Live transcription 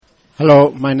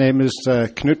Hello, my name is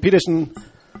Knut Petersen.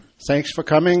 Thanks for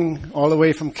coming all the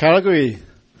way from Calgary.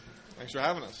 Thanks for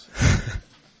having us.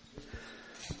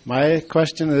 My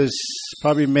question is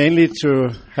probably mainly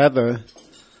to Heather.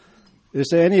 Is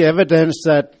there any evidence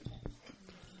that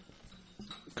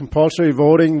compulsory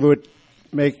voting would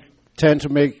tend to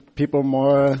make people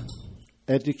more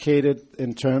educated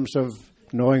in terms of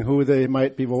knowing who they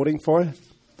might be voting for?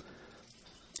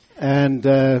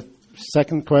 And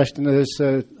second question is,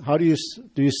 how do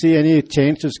you see any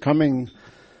changes coming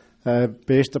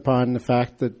based upon the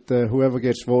fact that whoever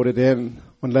gets voted in,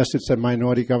 unless it's a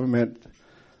minority government,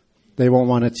 they won't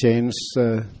want to change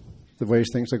the ways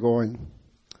things are going?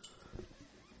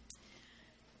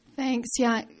 Thanks.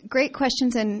 Yeah, great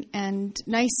questions, and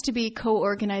nice to be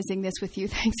co-organizing this with you.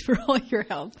 Thanks for all your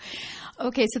help.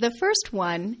 Okay, so the first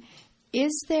one,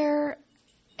 is there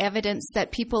evidence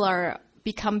that people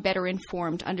become better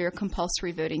informed under a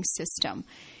compulsory voting system?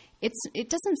 It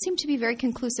doesn't seem to be very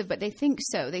conclusive, but they think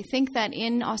so. They think that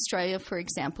in Australia, for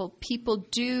example, people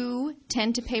do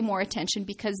tend to pay more attention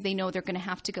because they know they're going to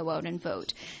have to go out and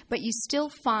vote. But you still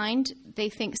find, they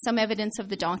think, some evidence of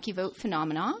the donkey vote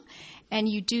phenomena, and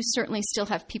you do certainly still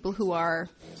have people who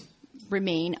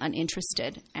remain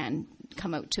uninterested and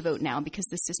come out to vote now because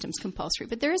the system's compulsory.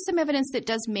 But there is some evidence that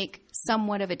does make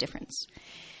somewhat of a difference.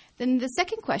 Then the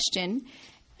second question,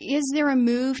 is there a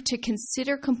move to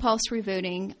consider compulsory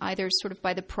voting either sort of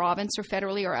by the province or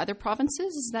federally or other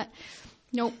provinces? Is that?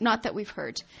 No, not that we've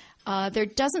heard. There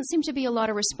doesn't seem to be a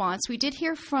lot of response. We did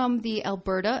hear from the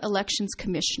Alberta Elections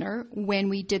Commissioner when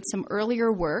we did some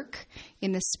earlier work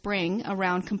in the spring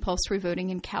around compulsory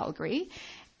voting in Calgary,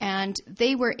 and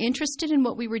they were interested in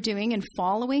what we were doing and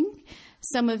following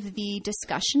some of the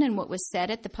discussion and what was said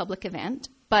at the public event,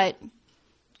 but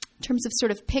in terms of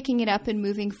sort of picking it up and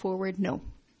moving forward, no.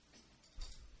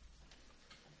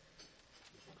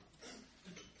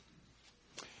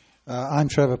 I'm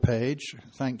Trevor Page.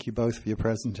 Thank you both for your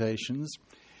presentations.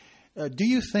 Do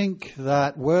you think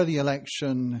that were the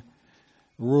election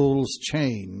rules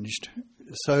changed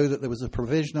so that there was a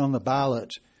provision on the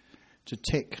ballot to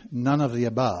tick none of the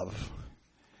above,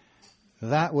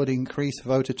 that would increase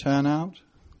voter turnout?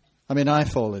 I mean, I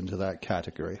fall into that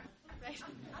category.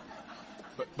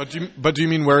 But do you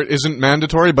mean where it isn't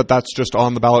mandatory, but that's just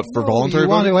on the ballot for voluntary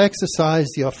voting? You want to exercise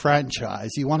your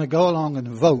franchise. You want to go along and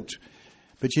vote.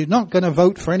 But you're not going to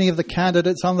vote for any of the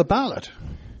candidates on the ballot.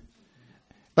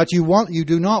 But you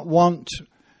do not want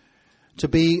to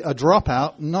be a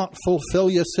dropout and not fulfill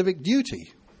your civic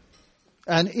duty.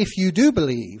 And if you do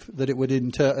believe that it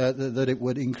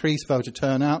would increase voter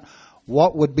turnout,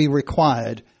 what would be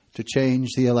required to change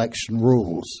the election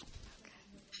rules?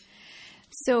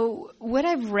 So what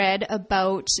I've read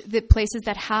about the places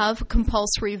that have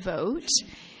compulsory vote,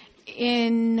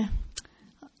 in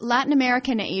Latin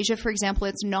America and Asia, for example,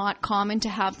 it's not common to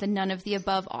have the none of the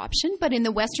above option, but in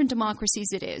the Western democracies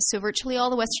it is. So virtually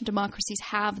all the Western democracies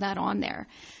have that on there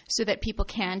so that people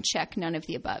can check none of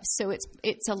the above. So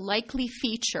it's a likely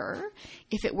feature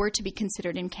if it were to be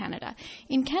considered in Canada.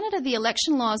 In Canada, the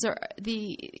election laws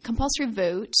the compulsory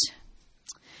vote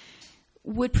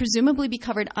would presumably be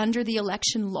covered under the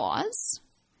election laws,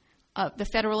 the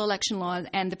federal election laws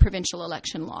and the provincial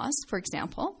election laws, for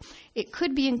example. It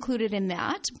could be included in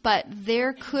that, but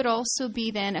there could also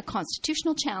be then a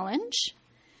constitutional challenge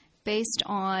based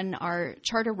on our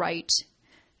charter right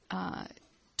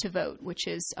to vote, which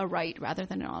is a right rather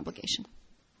than an obligation.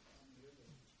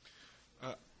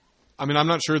 I mean, I'm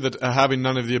not sure that having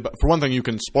none of the above... For one thing, you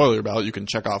can spoil your ballot. You can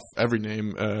check off every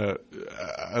name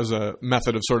as a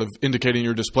method of sort of indicating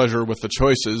your displeasure with the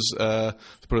choices, to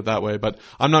put it that way. But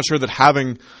I'm not sure that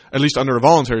having, at least under a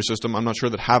voluntary system, I'm not sure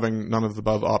that having none of the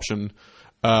above option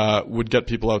would get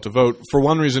people out to vote. For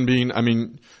one reason being, I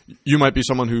mean, you might be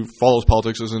someone who follows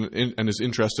politics and is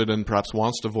interested and perhaps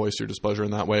wants to voice your displeasure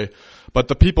in that way. But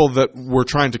the people that we're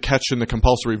trying to catch in the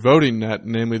compulsory voting net,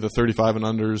 namely the 35 and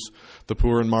unders, the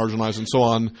poor and marginalized and so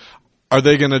on, are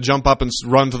they going to jump up and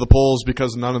run to the polls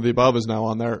because none of the above is now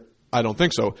on there? I don't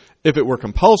think so. If it were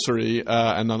compulsory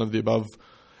and none of the above,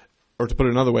 or to put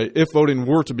it another way, if voting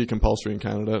were to be compulsory in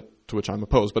Canada, to which I'm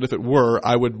opposed, but if it were,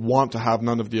 I would want to have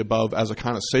none of the above as a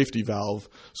kind of safety valve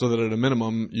so that at a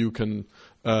minimum you can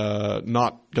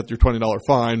not get your $20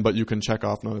 fine, but you can check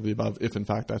off none of the above if in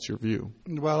fact that's your view.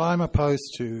 Well, I'm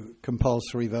opposed to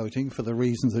compulsory voting for the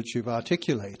reasons that you've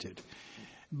articulated.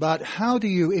 But how do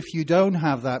you, if you don't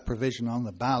have that provision on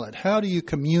the ballot, how do you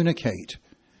communicate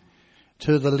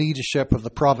to the leadership of the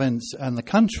province and the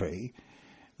country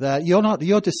that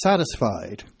you're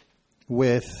dissatisfied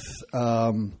with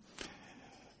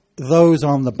those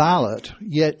on the ballot,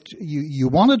 yet you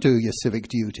want to do your civic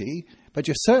duty, but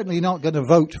you're certainly not going to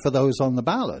vote for those on the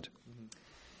ballot.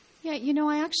 Yeah,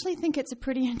 I actually think it's a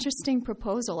pretty interesting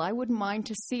proposal. I wouldn't mind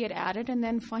to see it added and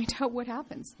then find out what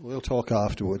happens. We'll talk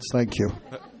afterwards. Thank you.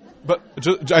 But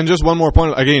just one more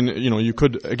point. Again, you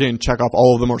could check off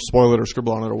all of them or spoil it or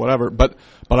scribble on it or whatever. But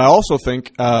I also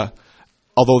think,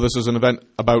 although this is an event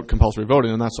about compulsory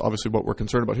voting, and that's obviously what we're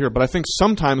concerned about here, but I think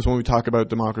sometimes when we talk about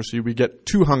democracy, we get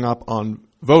too hung up on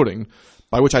voting,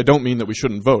 by which I don't mean that we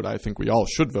shouldn't vote. I think we all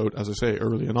should vote, as I say,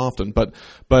 early and often.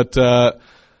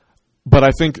 But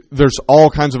I think there's all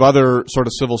kinds of other sort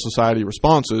of civil society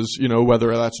responses,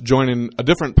 whether that's joining a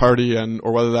different party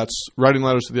or whether that's writing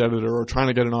letters to the editor or trying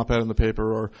to get an op-ed in the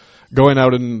paper or going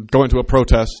out and going to a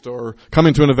protest or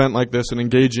coming to an event like this and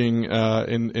engaging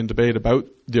in debate about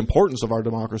the importance of our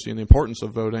democracy and the importance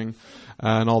of voting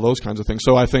and all those kinds of things.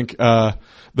 So I think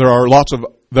there are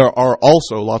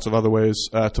also lots of other ways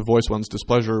to voice one's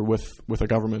displeasure with a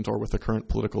government or with the current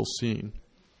political scene.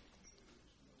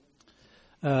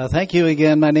 Thank you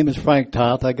again. My name is Frank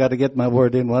Toth. I got to get my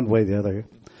word in one way or the other,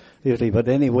 usually. But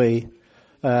anyway,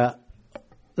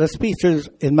 the speeches,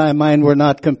 in my mind, were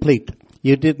not complete.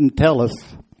 You didn't tell us,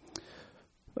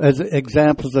 as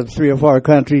examples of 3 or 4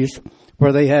 countries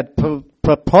where they had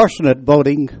proportionate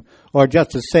voting or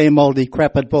just the same old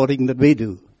decrepit voting that we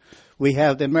do. We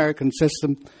have the American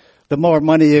system. The more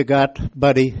money you got,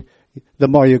 buddy, the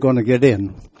more you're going to get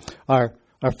in. Our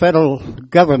federal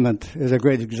government is a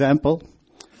great example.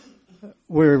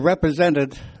 We're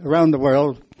represented around the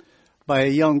world by a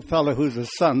young fellow who's the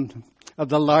son of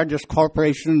the largest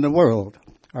corporation in the world.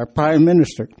 Our prime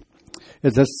minister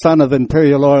is the son of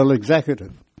Imperial Oil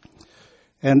executive.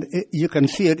 And you can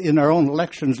see it in our own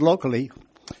elections locally.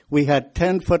 We had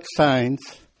 10-foot signs,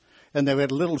 and they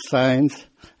had little signs,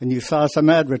 and you saw some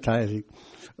advertising.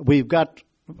 We've got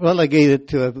relegated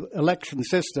to an election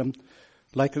system.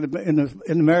 Like in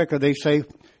America, they say,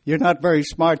 you're not very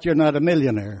smart, you're not a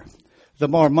millionaire. The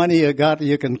more money you got,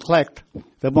 you can collect,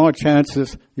 the more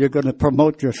chances you're going to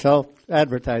promote yourself,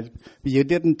 advertise. But you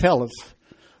didn't tell us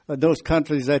those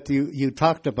countries that you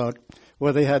talked about,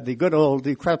 where they had the good old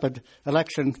decrepit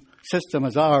election system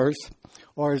as ours,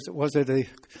 or was it a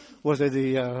what do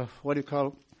you call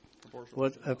it?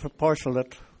 Was a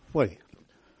proportionate way?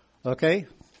 Okay,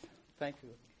 thank you.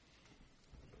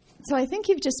 So I think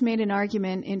you've just made an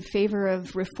argument in favor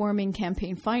of reforming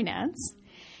campaign finance,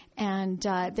 and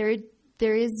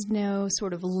there is no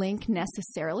sort of link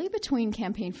necessarily between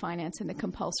campaign finance and the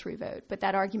compulsory vote, but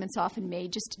that argument's often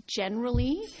made just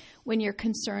generally when you're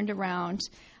concerned around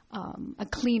a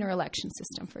cleaner election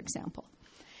system, for example.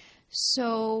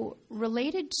 So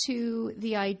related to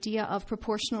the idea of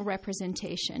proportional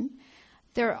representation,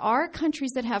 there are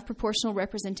countries that have proportional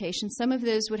representation. Some of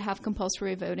those would have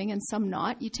compulsory voting and some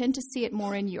not. You tend to see it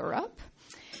more in Europe.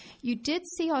 You did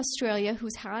see Australia,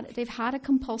 they've had a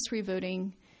compulsory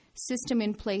voting system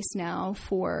in place now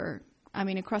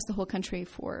across the whole country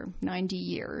for 90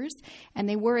 years, and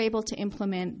they were able to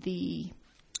implement the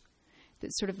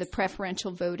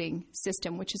preferential voting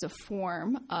system, which is a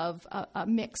form of a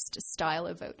mixed style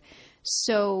of vote.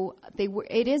 So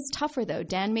it is tougher, though.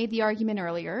 Dan made the argument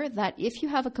earlier that if you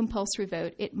have a compulsory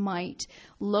vote, it might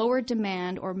lower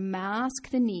demand or mask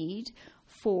the need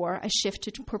for a shift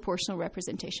to proportional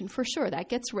representation. For sure, that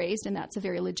gets raised, and that's a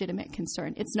very legitimate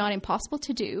concern. It's not impossible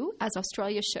to do, as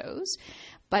Australia shows,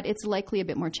 but it's likely a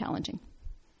bit more challenging.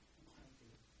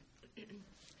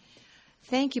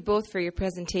 Thank you both for your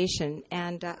presentation,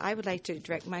 and I would like to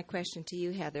direct my question to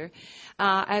you, Heather.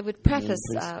 I would preface,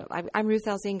 I'm Ruth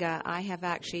Elzinga. I have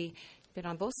actually been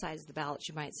on both sides of the ballot,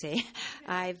 you might say.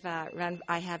 I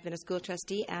have been a school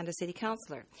trustee and a city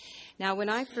councillor. Now, when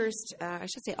I first, I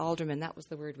should say alderman, that was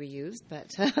the word we used, but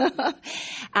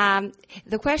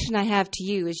the question I have to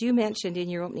you is, you mentioned in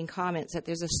your opening comments that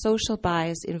there's a social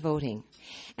bias in voting.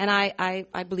 And I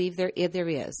believe there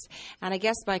is. And I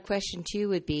guess my question to you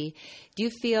would be, do you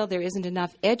feel there isn't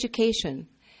enough education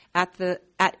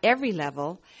at every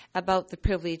level about the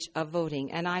privilege of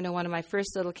voting? And I know one of my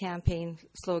first little campaign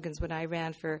slogans when I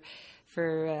ran for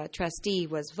trustee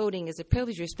was, voting is a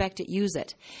privilege, respect it, use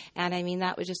it. And I mean,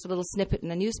 that was just a little snippet in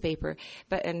a newspaper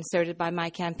but inserted by my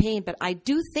campaign. But I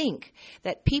do think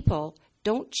that people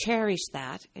don't cherish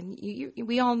that, and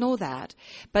we all know that.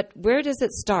 But where does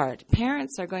it start?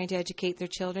 Parents are going to educate their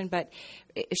children, but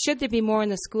should there be more in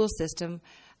the school system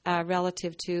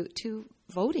relative to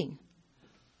voting?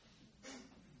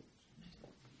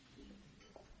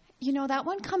 You know, that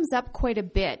one comes up quite a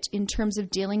bit in terms of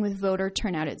dealing with voter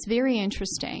turnout. It's very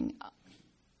interesting.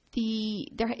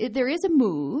 There is a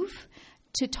move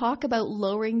to talk about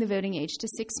lowering the voting age to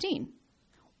 16.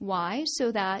 Why?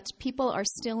 So that people are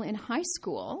still in high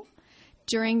school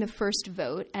during the first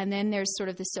vote, and then there's sort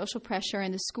of the social pressure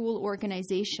and the school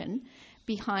organization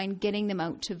behind getting them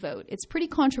out to vote. It's pretty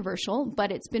controversial,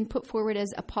 but it's been put forward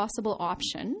as a possible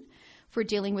option for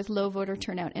dealing with low voter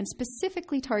turnout and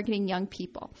specifically targeting young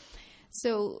people.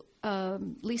 So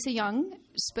Lisa Young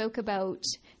spoke about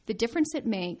the difference it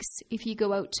makes if you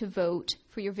go out to vote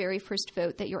for your very first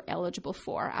vote that you're eligible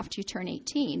for after you turn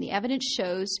 18. The evidence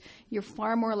shows you're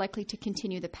far more likely to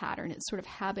continue the pattern. It's sort of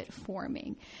habit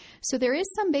forming. So there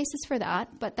is some basis for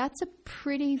that, but that's a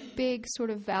pretty big sort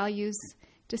of values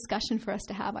discussion for us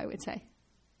to have, I would say.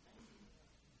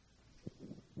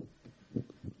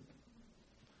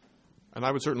 And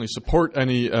I would certainly support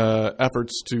any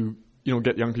efforts to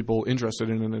get young people interested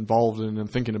in and involved in and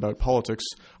thinking about politics.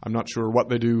 I'm not sure what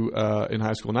they do in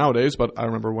high school nowadays, but I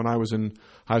remember when I was in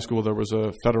high school, there was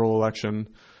a federal election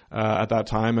at that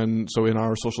time, and so in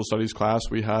our social studies class,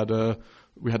 we had to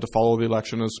follow the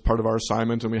election as part of our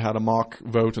assignment, and we had a mock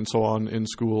vote and so on in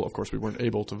school. Of course, we weren't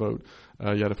able to vote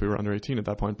yet if we were under 18 at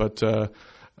that point, but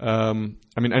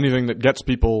anything that gets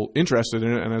people interested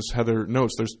in it, and as Heather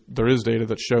notes, there is data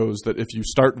that shows that if you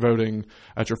start voting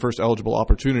at your first eligible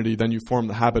opportunity, then you form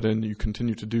the habit and you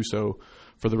continue to do so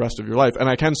for the rest of your life. And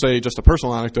I can say, just a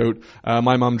personal anecdote,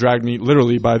 my mom dragged me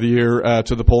literally by the ear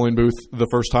to the polling booth the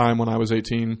first time when I was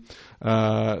 18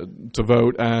 to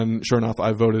vote, and sure enough,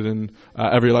 I voted in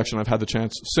every election I've had the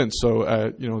chance since.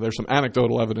 So, there's some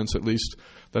anecdotal evidence, at least,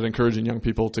 that encouraging young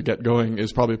people to get going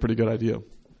is probably a pretty good idea.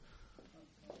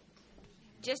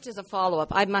 Just as a follow-up,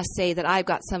 I must say that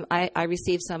I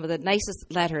received some of the nicest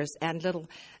letters and little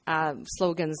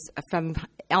slogans from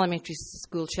elementary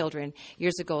school children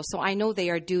years ago. So I know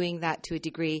they are doing that to a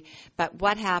degree, but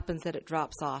what happens that it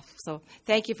drops off? So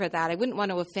thank you for that. I wouldn't want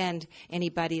to offend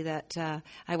anybody that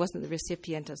I wasn't the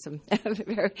recipient of some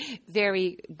very,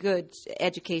 very good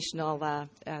educational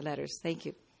letters. Thank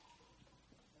you.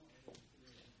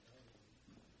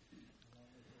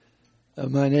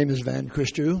 My name is Van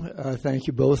Christou. Thank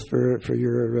you both for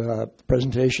your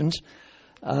presentations.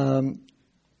 The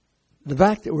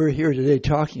fact that we're here today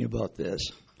talking about this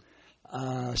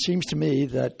seems to me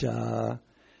that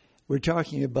we're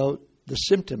talking about the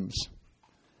symptoms,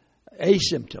 a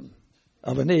symptom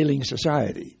of an ailing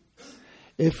society.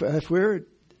 If we're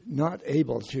not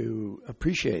able to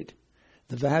appreciate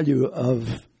the value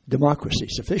of democracy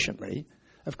sufficiently,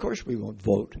 of course we won't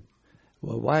vote.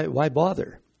 Well, why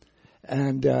bother?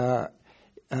 And I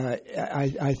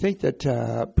think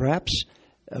that perhaps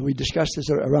we discussed this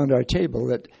around our table,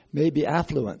 that maybe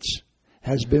affluence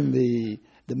has been the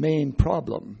main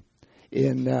problem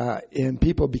in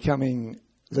people becoming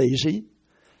lazy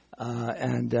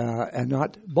and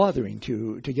not bothering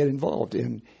to get involved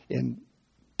in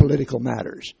political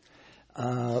matters.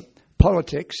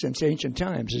 Politics since ancient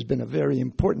times has been a very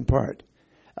important part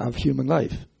of human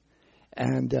life.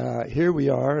 And here we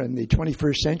are in the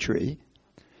 21st century,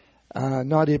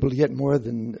 not able to get more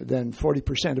than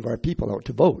 40% of our people out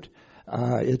to vote.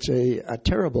 It's a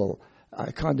terrible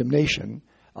condemnation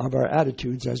of our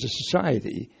attitudes as a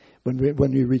society when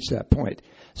we reach that point.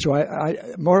 So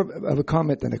I more of a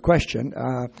comment than a question.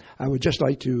 I would just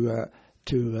like to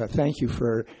thank you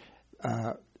for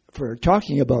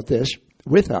talking about this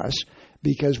with us,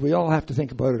 because we all have to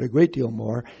think about it a great deal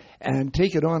more and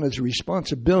take it on as a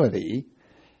responsibility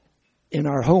in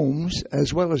our homes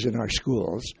as well as in our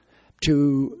schools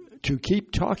to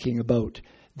keep talking about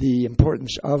the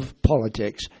importance of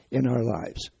politics in our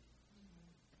lives.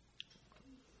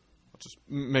 I'll just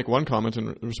make one comment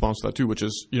in response to that too, which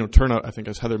is, turnout, I think,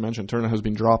 as Heather mentioned, turnout has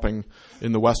been dropping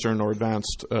in the Western or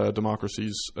advanced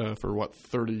democracies for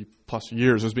 30 plus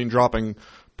years, has been dropping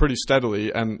pretty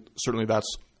steadily, and certainly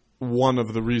that's one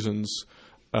of the reasons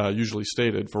usually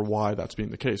stated for why that's being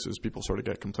the case, is people sort of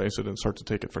get complacent and start to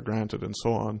take it for granted and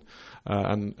so on.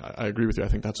 And I agree with you. I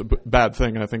think that's a bad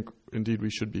thing, and I think indeed we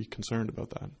should be concerned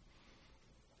about that.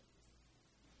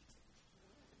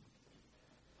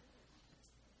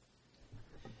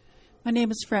 My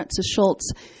name is Frances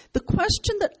Schultz. The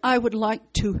question that I would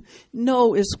like to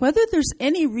know is whether there's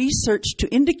any research to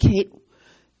indicate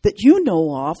that you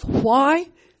know of why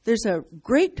there's a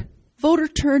great voter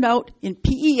turnout in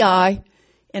PEI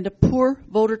and a poor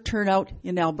voter turnout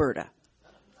in Alberta.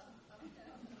 That's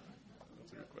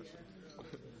a good question.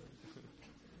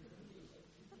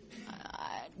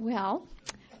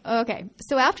 Okay.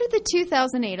 So after the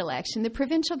 2008 election, the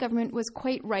provincial government was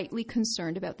quite rightly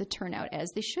concerned about the turnout,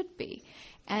 as they should be.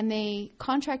 And they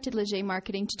contracted Leger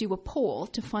Marketing to do a poll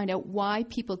to find out why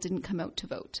people didn't come out to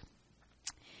vote.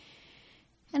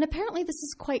 And apparently this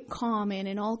is quite common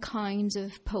in all kinds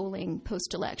of polling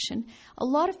post-election. A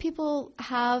lot of people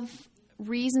have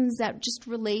reasons that just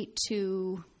relate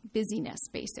to busyness,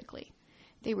 basically.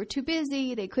 They were too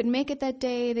busy, they couldn't make it that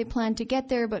day, they planned to get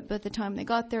there, but by the time they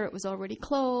got there, it was already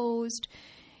closed.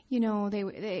 You know,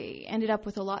 they ended up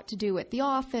with a lot to do at the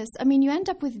office. I mean, you end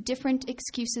up with different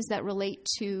excuses that relate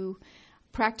to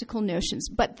practical notions.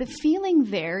 But the feeling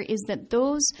there is that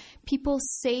those people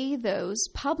say those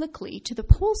publicly to the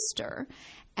pollster,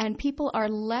 and people are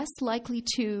less likely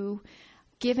to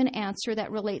give an answer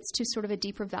that relates to sort of a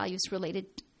deeper values-related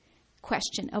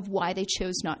question of why they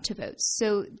chose not to vote.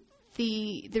 So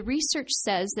the research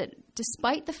says that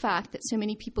despite the fact that so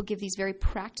many people give these very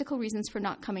practical reasons for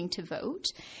not coming to vote,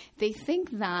 they think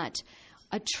that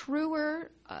a truer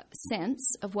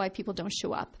sense of why people don't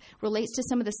show up relates to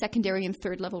some of the secondary and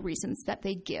third level reasons that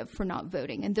they give for not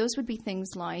voting. And those would be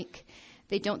things like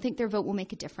they don't think their vote will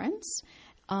make a difference.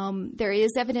 There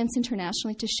is evidence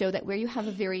internationally to show that where you have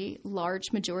a very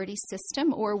large majority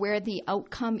system or where the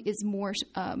outcome is more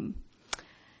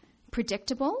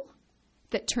predictable,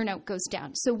 that turnout goes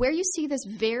down. So where you see this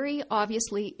very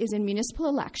obviously is in municipal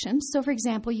elections. So, for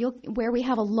example, where we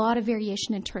have a lot of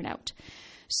variation in turnout.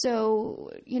 So,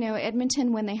 you know,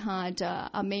 Edmonton, when they had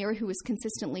a mayor who was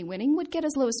consistently winning, would get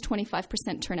as low as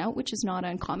 25% turnout, which is not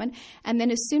uncommon. And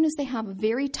then as soon as they have a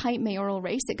very tight mayoral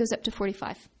race, it goes up to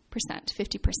 45%,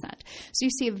 50%. So you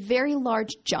see a very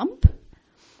large jump.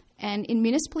 And in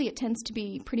municipally, it tends to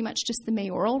be pretty much just the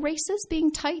mayoral races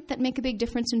being tight that make a big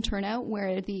difference in turnout,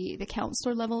 where the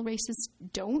councillor level races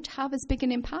don't have as big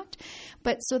an impact.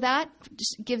 But so that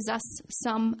gives us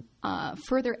some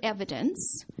further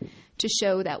evidence to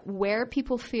show that where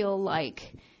people feel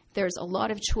like there's a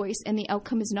lot of choice and the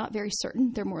outcome is not very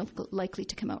certain, they're more likely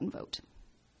to come out and vote.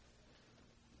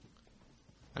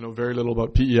 I know very little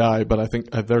about PEI, but I think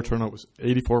their turnout was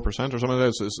 84% or something like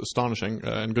that. It's astonishing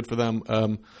and good for them.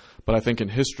 But I think in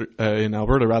history, in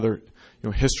Alberta, rather, you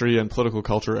know, history and political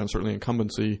culture, and certainly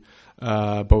incumbency,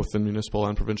 both in municipal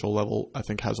and provincial level, I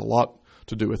think has a lot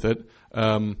to do with it.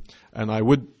 And I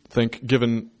would think,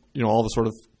 given, you know, all the sort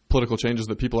of political changes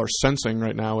that people are sensing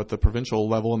right now at the provincial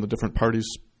level and the different parties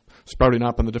sprouting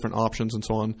up and the different options and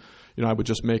so on, you know, I would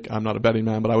just I'm not a betting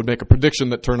man, but I would make a prediction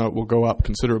that turnout will go up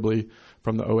considerably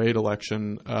from the 2008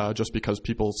 election, just because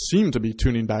people seem to be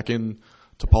tuning back in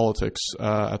to politics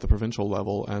at the provincial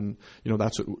level. And, you know,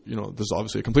 that's, you know, this is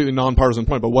obviously a completely nonpartisan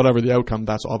point, but whatever the outcome,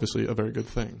 that's obviously a very good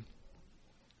thing.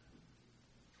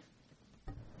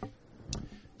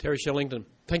 Terry Shillington,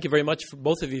 thank you very much, for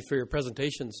both of you, for your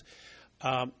presentations.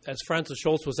 As Frances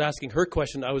Schultz was asking her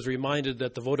question, I was reminded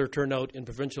that the voter turnout in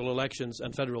provincial elections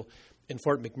and federal in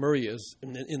Fort McMurray is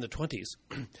in the 20s.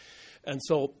 And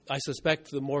so I suspect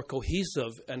the more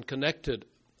cohesive and connected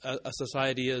a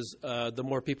society is, the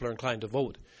more people are inclined to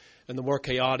vote. And the more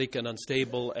chaotic and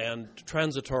unstable and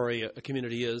transitory a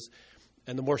community is,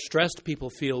 and the more stressed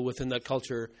people feel within that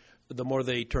culture, the more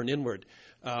they turn inward.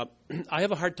 I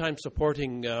have a hard time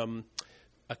supporting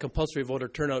a compulsory voter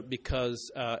turnout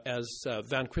because, as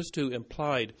Van Christou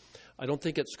implied, I don't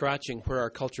think it's scratching where our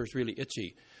culture is really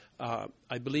itchy.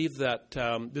 I believe that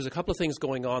there's a couple of things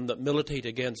going on that militate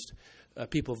against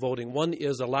people voting. One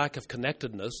is a lack of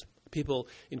connectedness. People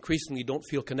increasingly don't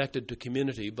feel connected to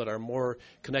community, but are more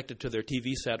connected to their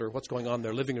TV set or what's going on in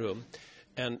their living room.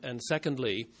 And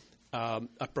secondly,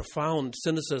 a profound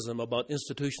cynicism about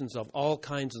institutions of all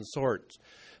kinds and sorts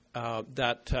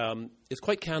that is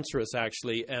quite cancerous,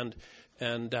 actually, and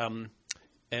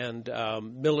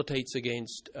militates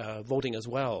against voting as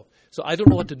well. So I don't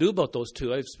know what to do about those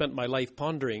two. I've spent my life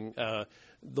pondering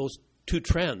those two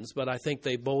trends, but I think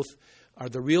they both are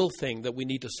the real thing that we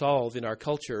need to solve in our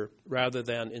culture, rather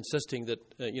than insisting that,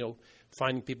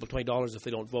 fining people $20 if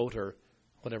they don't vote or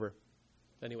whatever.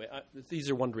 Anyway, these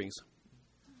are wonderings.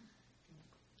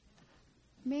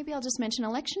 Maybe I'll just mention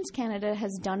Elections Canada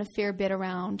has done a fair bit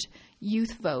around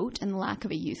youth vote and the lack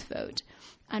of a youth vote.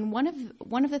 And one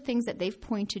of the things that they've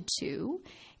pointed to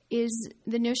is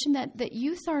the notion that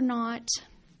youth are not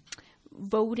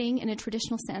voting in a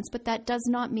traditional sense, but that does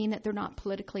not mean that they're not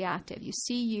politically active. You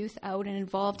see youth out and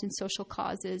involved in social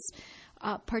causes,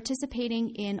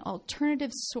 participating in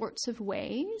alternative sorts of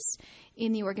ways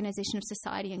in the organization of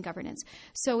society and governance.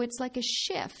 So it's like a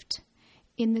shift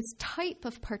in this type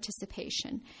of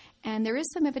participation, and there is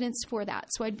some evidence for that.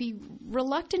 So I'd be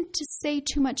reluctant to say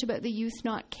too much about the youth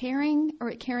not caring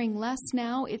or caring less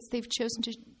now. They've chosen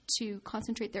to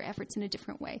concentrate their efforts in a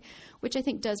different way, which I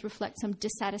think does reflect some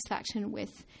dissatisfaction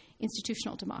with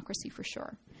institutional democracy for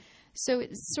sure. So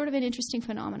it's sort of an interesting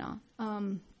phenomenon.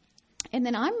 And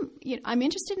then I'm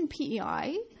interested in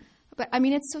PEI. But I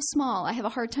mean, it's so small. I have a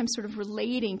hard time sort of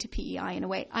relating to PEI in a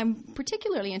way. I'm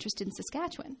particularly interested in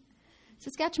Saskatchewan.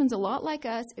 Saskatchewan's a lot like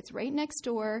us. It's right next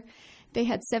door. They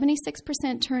had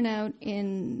 76% turnout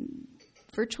in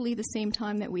virtually the same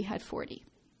time that we had 40.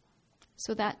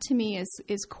 So that to me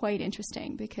is quite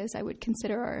interesting, because I would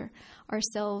consider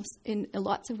ourselves in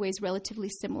lots of ways relatively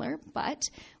similar. But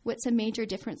what's a major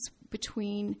difference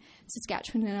between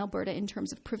Saskatchewan and Alberta in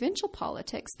terms of provincial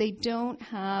politics? They don't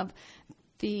have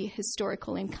the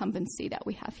historical incumbency that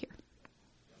we have here.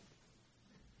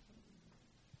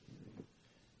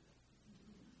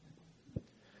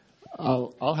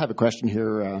 I'll have a question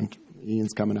here.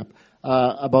 Ian's coming up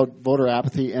about voter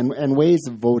apathy and ways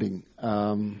of voting.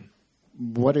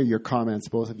 What are your comments,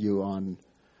 both of you, on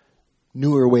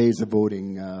newer ways of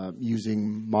voting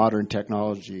using modern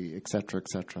technology, et cetera, et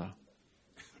cetera?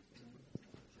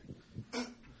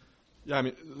 Yeah, I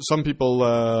mean, some people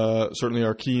certainly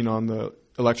are keen on the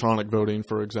electronic voting,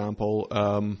 for example.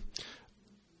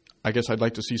 I guess I'd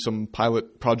like to see some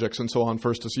pilot projects and so on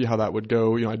first to see how that would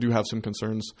go. I do have some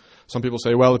concerns. Some people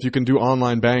say, well, if you can do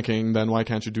online banking, then why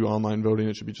can't you do online voting?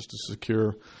 It should be just as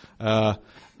secure. I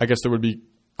guess there would be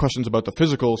questions about the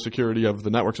physical security of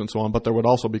the networks and so on, but there would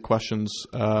also be questions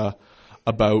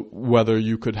about whether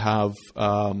you could have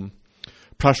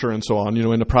pressure and so on.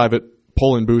 In a private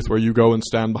polling booth where you go and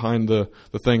stand behind the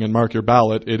thing and mark your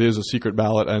ballot, it is a secret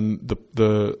ballot, and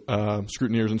the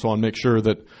scrutineers and so on make sure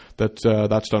that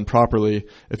that's done properly.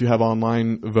 If you have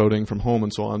online voting from home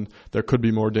and so on, there could be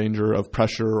more danger of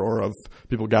pressure or of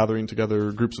people gathering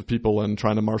together, groups of people, and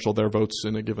trying to marshal their votes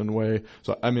in a given way.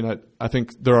 So, I mean, I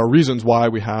think there are reasons why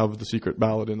we have the secret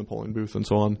ballot in the polling booth and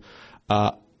so on.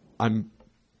 I'm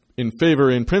in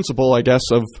favor, in principle, I guess,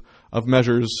 of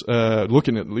measures,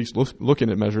 looking at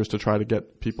measures to try to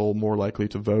get people more likely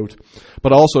to vote.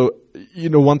 But also,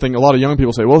 one thing, a lot of young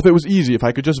people say, well, if it was easy, if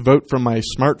I could just vote from my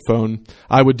smartphone,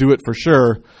 I would do it for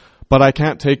sure. But I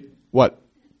can't take,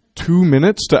 2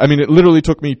 minutes it literally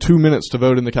took me 2 minutes to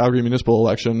vote in the Calgary municipal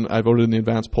election. I voted in the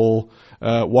advance poll,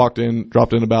 walked in,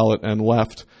 dropped in a ballot, and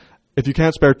left. If you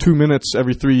can't spare 2 minutes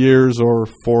every 3 years or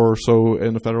 4 or so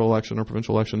in a federal election or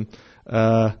provincial election,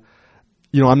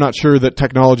 I'm not sure that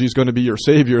technology is going to be your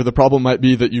savior. The problem might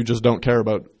be that you just don't care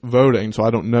about voting. So I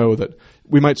don't know that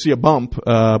we might see a bump,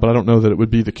 but I don't know that it would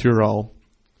be the cure-all.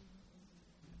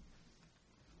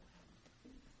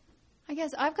 I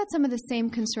guess I've got some of the same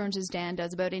concerns as Dan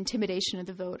does about intimidation of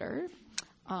the voter.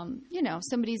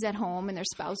 Somebody's at home and their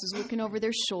spouse is looking over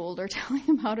their shoulder telling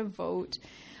them how to vote.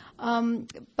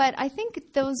 But I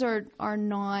think those are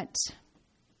not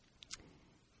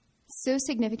so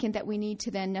significant that we need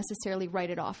to then necessarily write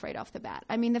it off right off the bat.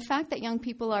 I mean, the fact that young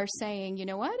people are saying, you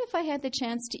know what, if I had the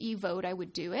chance to e-vote, I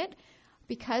would do it,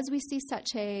 because we see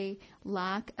such a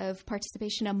lack of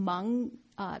participation among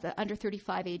the under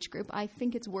 35 age group, I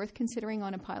think it's worth considering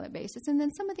on a pilot basis. And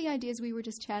then some of the ideas we were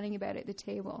just chatting about at the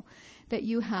table that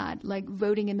you had, like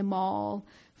voting in the mall,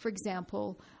 for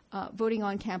example, voting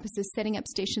on campuses, setting up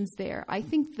stations there. I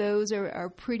think those are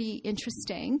pretty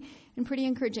interesting and pretty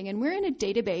encouraging. And we're in a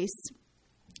database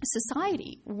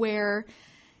society where,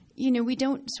 we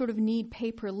don't sort of need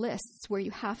paper lists where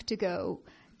you have to go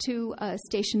to a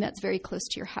station that's very close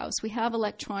to your house. We have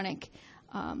electronic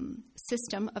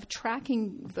system of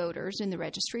tracking voters in the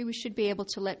registry. We should be able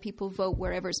to let people vote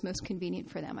wherever is most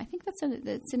convenient for them. I think that's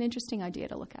an interesting idea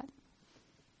to look at.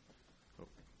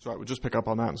 So I would just pick up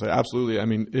on that and say, absolutely. I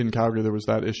mean, in Calgary, there was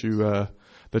that issue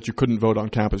that you couldn't vote on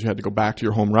campus. You had to go back to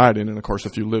your home riding. And, of course,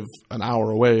 if you live an hour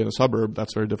away in a suburb,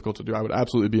 that's very difficult to do. I would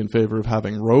absolutely be in favor of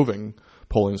having roving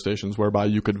polling stations whereby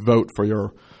you could vote for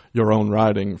your own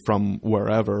riding from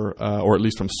wherever, or at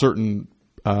least from certain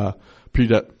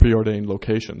preordained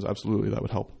locations. Absolutely, that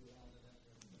would help.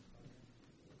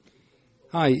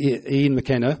 Hi, Ian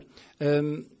McKenna.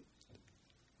 The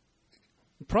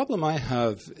problem I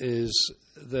have is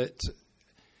that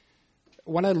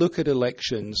when I look at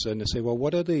elections and I say, well,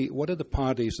 what are the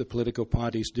parties, the political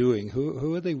parties doing?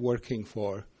 Who are they working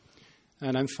for?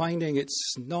 And I'm finding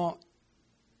it's not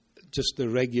just the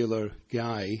regular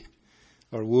guy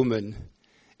or woman.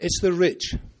 It's the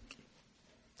rich.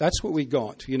 That's what we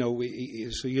got. So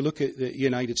you look at the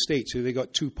United States, so they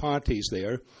got two parties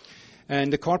there,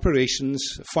 and the corporations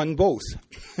fund both.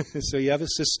 So you have a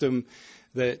system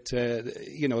that,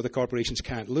 the corporations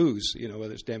can't lose,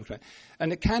 whether it's Democrat.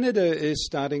 And Canada is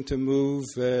starting to move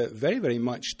very, very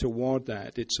much toward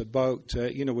that. It's about,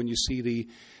 when you see the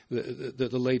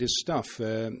latest stuff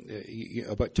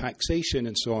about taxation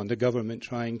and so on, the government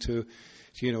trying to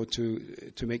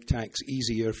make tax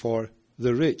easier for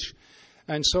the rich.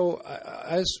 And so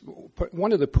as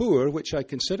one of the poor, which I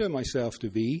consider myself to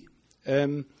be,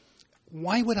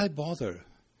 why would I bother?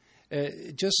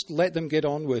 Just let them get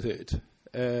on with it.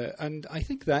 And I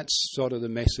think that's sort of the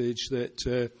message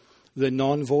that the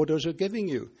non-voters are giving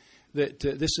you, that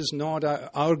this is not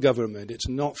our government, it's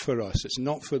not for us, it's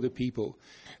not for the people.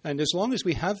 And as long as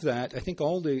we have that, I think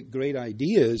all the great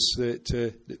ideas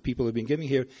that people have been giving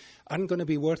here aren't going to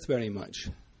be worth very much.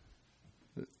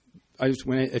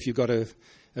 If you've got a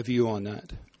view on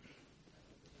that.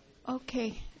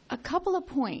 Okay, a couple of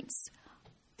points.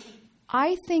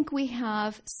 I think we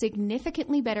have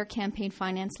significantly better campaign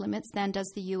finance limits than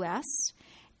does the U.S.,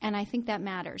 and I think that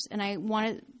matters. And I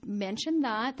want to mention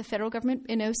that the federal government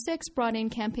in 2006 brought in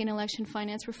campaign election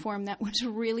finance reform that was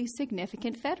really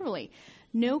significant federally.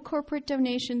 No corporate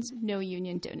donations, no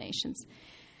union donations.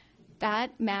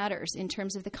 That matters in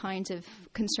terms of the kinds of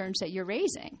concerns that you're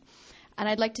raising. And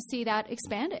I'd like to see that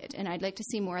expanded, and I'd like to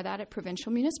see more of that at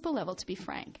provincial municipal level, to be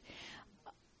frank.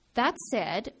 That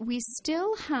said, we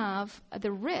still have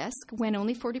the risk, when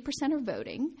only 40% are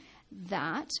voting,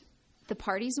 that the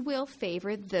parties will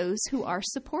favor those who are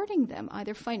supporting them,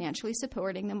 either financially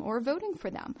supporting them or voting for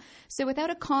them. So without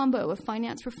a combo of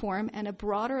finance reform and a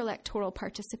broader electoral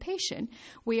participation,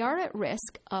 we are at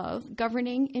risk of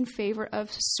governing in favor of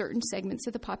certain segments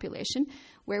of the population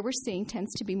where we're seeing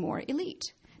tends to be more elite.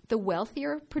 The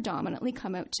wealthier predominantly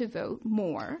come out to vote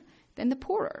more than the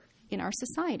poorer in our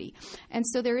society. And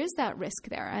so there is that risk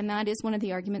there, and that is one of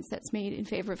the arguments that's made in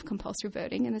favor of compulsory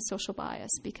voting and the social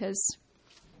bias, because,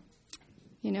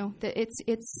 you know,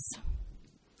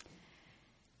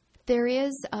 there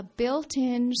is a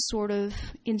built-in sort of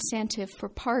incentive for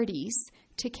parties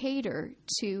to cater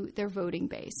to their voting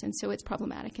base, and so it's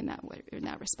problematic in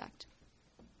that respect.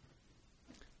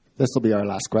 This will be our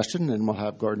last question, and we'll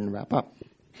have Gordon wrap up.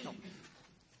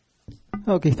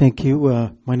 Okay, thank you.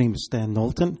 My name is Stan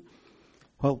Knowlton.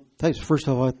 Well, thanks. First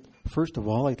of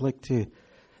all, I'd like to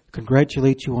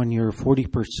congratulate you on your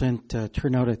 40%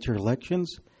 turnout at your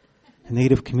elections. In the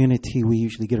Native community, we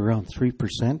usually get around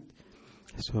 3%.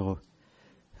 So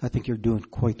I think you're doing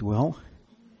quite well.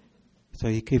 So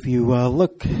if you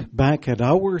look back at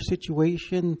our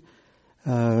situation,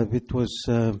 it was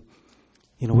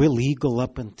illegal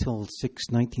up until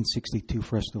 1962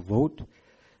 for us to vote.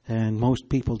 And most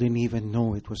people didn't even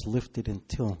know it was lifted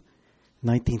until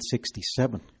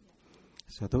 1967.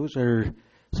 So those are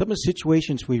some of the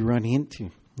situations we run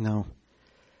into. Now,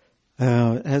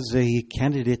 as a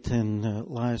candidate in the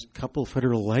last couple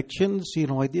federal elections,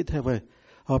 I did have an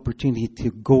opportunity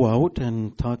to go out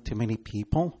and talk to many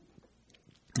people.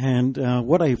 And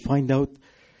what I find out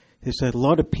is that a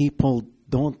lot of people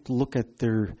don't look at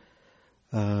their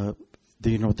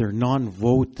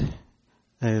non-vote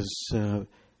as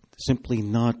simply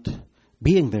not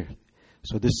being there.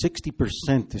 So the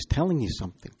 60% is telling you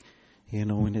something,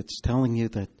 and it's telling you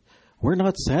that we're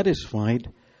not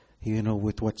satisfied,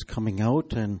 with what's coming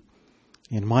out. And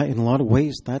in a lot of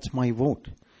ways, that's my vote.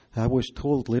 I was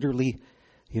told literally,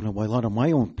 by a lot of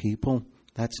my own people,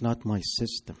 that's not my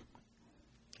system.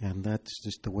 And that's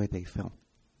just the way they felt.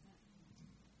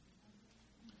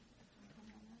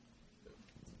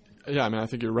 Yeah, I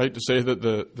think you're right to say that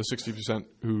the 60%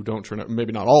 who don't turn out,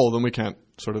 maybe not all of them, we can't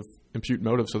sort of impute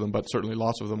motives to them, but certainly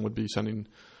lots of them would be sending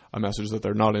a message that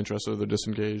they're not interested, or they're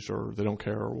disengaged, or they don't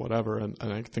care, or whatever. And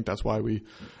I think that's why we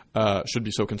should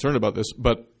be so concerned about this.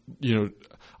 But,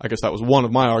 I guess that was one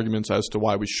of my arguments as to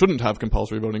why we shouldn't have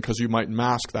compulsory voting, because you might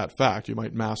mask that fact. You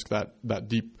might mask that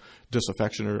deep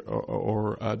disaffection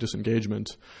or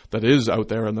disengagement that is out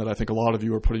there, and that I think a lot of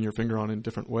you are putting your finger on in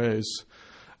different ways.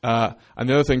 And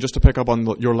the other thing, just to pick up on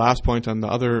your last point and the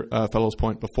other fellow's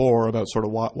point before about sort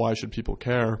of why should people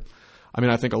care,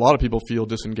 I think a lot of people feel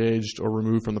disengaged or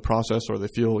removed from the process, or they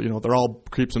feel, they're all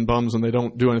creeps and bums and they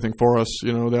don't do anything for us,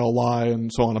 they all lie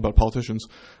and so on about politicians.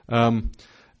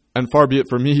 And far be it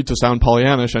for me to sound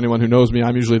Pollyannish. Anyone who knows me,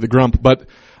 I'm usually the grump. But,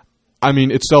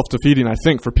 it's self-defeating, I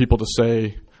think, for people to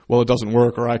say, well, it doesn't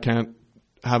work, or I can't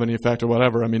have any effect, or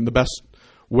whatever. The best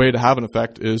way to have an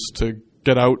effect is to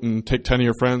get out and take 10 of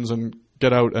your friends and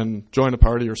get out and join a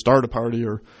party or start a party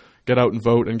or get out and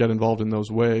vote and get involved in those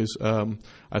ways.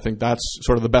 I think that's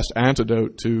sort of the best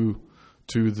antidote to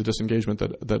the disengagement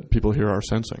that people here are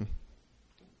sensing.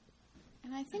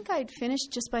 And I think I'd finish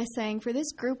just by saying, for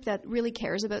this group that really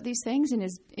cares about these things and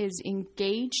is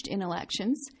engaged in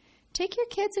elections, take your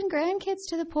kids and grandkids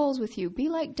to the polls with you. Be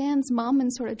like Dan's mom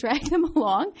and sort of drag them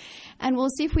along. And we'll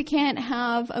see if we can't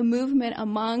have a movement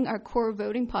among our core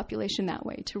voting population that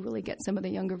way to really get some of the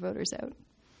younger voters out.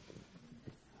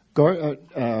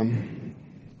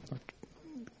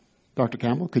 Dr.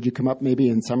 Campbell, could you come up maybe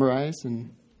and summarize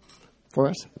for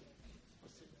us?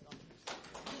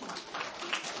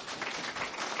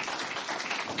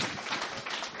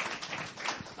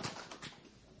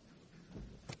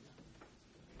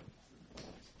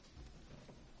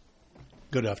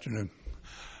 Good afternoon.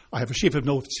 I have a sheaf of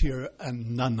notes here,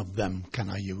 and none of them can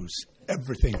I use.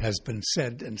 Everything has been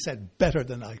said, and said better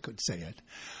than I could say it.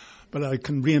 But I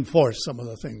can reinforce some of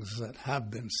the things that have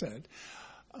been said.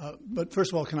 But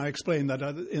first of all, can I explain that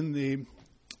in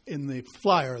the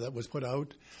flyer that was put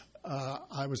out,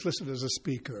 I was listed as a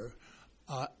speaker.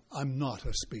 I'm not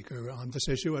a speaker on this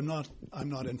issue. I'm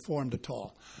not informed at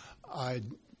all. I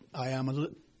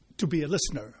am to be a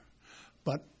listener,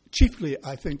 but chiefly,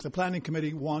 I think the planning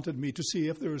committee wanted me to see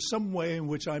if there was some way in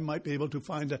which I might be able to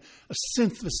find a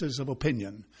synthesis of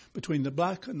opinion between the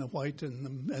black and the white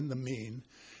and the mean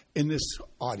in this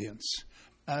audience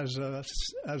as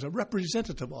a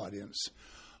representative audience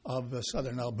of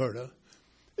southern Alberta.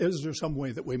 Is there some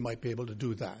way that we might be able to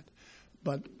do that?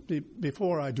 But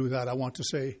before I do that, I want to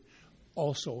say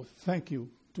also thank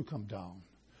you to come down.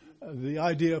 The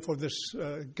idea for this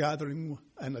gathering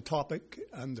and the topic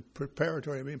and the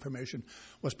preparatory information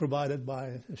was provided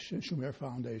by the Schumer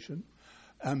Foundation,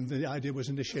 and the idea was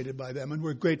initiated by them, and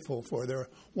we're grateful for their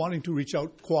wanting to reach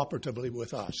out cooperatively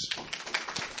with us.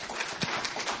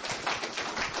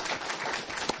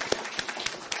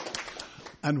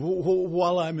 And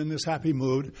while I'm in this happy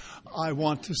mood, I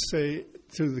want to say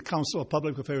to the Council of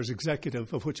Public Affairs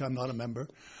Executive, of which I'm not a member,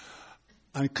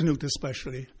 and Knut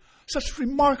especially, such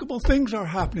remarkable things are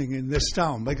happening in this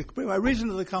town. By reason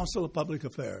of the Council of Public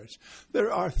Affairs,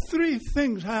 there are 3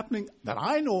 things happening that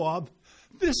I know of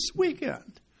this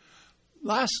weekend.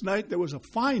 Last night there was a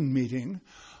fine meeting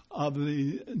of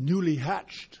the newly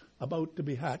hatched, about to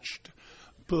be hatched,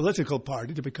 political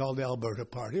party to be called the Alberta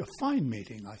Party. A fine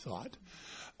meeting, I thought.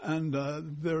 And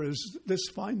there is this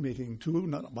fine meeting, too,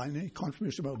 not by any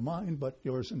contribution of mine, but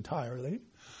yours entirely.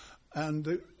 And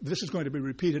this is going to be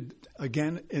repeated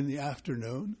again in the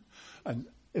afternoon. And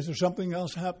is there something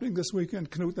else happening this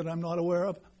weekend, Knut, that I'm not aware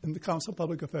of in the Council of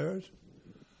Public Affairs?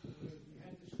 We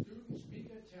had the Student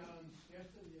Speaker Challenge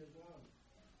yesterday as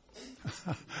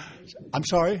well. I'm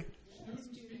sorry? Student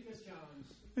Speaker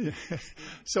Challenge. Yeah.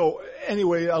 So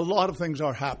anyway, a lot of things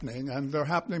are happening, and they're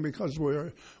happening because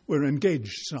we're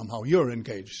engaged somehow. You're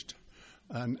engaged,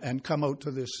 and come out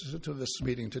to this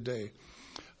meeting today.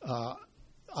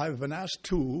 I've been asked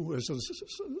to,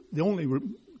 the only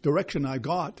direction I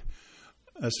got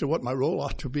as to what my role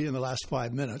ought to be in the last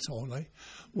 5 minutes only,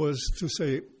 was to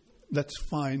say, let's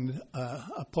find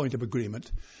a point of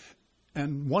agreement.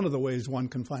 And one of the ways one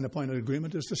can find a point of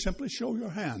agreement is to simply show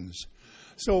your hands.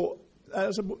 So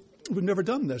we've never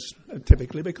done this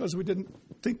typically because we didn't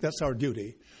think that's our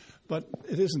duty. But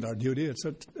it isn't our duty. It's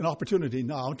an opportunity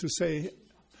now to say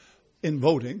in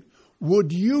voting,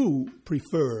 would you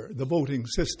prefer the voting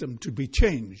system to be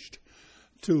changed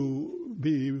to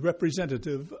be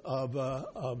representative of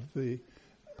the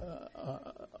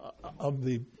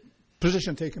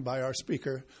position taken by our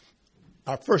speaker,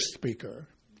 our first speaker,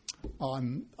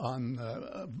 on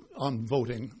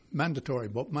voting, mandatory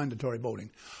voting?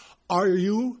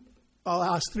 I'll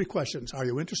ask 3 questions. Are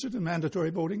you interested in mandatory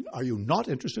voting? Are you not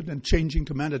interested in changing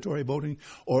to mandatory voting?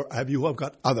 Or have you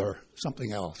got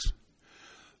something else?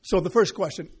 So the first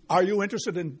question, are you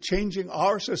interested in changing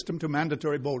our system to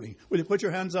mandatory voting? Will you put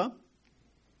your hands up?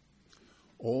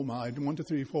 Oh my, 1, 2,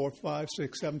 3, 4, 5,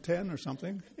 6, 7, 10 or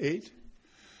something, 8.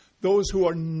 Those who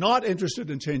are not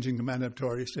interested in changing the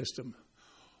mandatory system.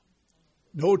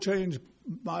 No change,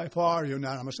 by far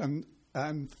unanimous.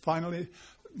 And finally,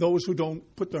 those who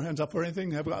don't put their hands up for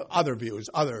anything have other views,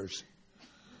 others.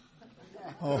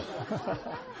 Oh,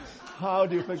 how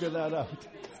do you figure that out?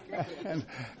 And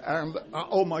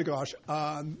oh my gosh,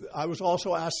 I was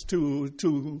also asked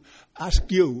to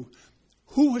ask you,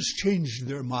 who has changed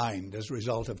their mind as a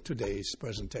result of today's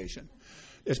presentation?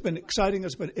 It's been exciting,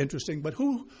 it's been interesting, but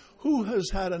who has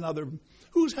had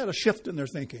who's had a shift in their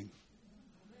thinking?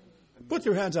 Put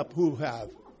your hands up, who have?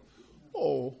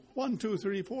 Oh, 1, 2,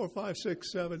 3, 4, 5,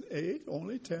 6, 7, 8,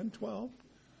 only 10, 12.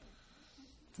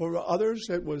 For others,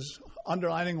 it was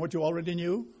underlining what you already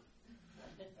knew.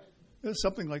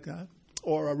 Something like that.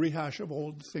 Or a rehash of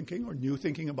old thinking or new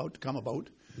thinking about to come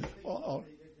about.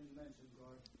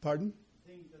 Pardon?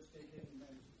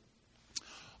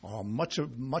 Oh, much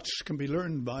can be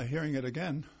learned by hearing it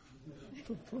again.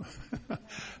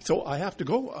 So I have to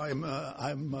go. I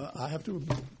have to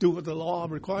do what the law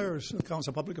requires. The Council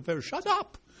of Public Affairs. Shut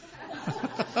up!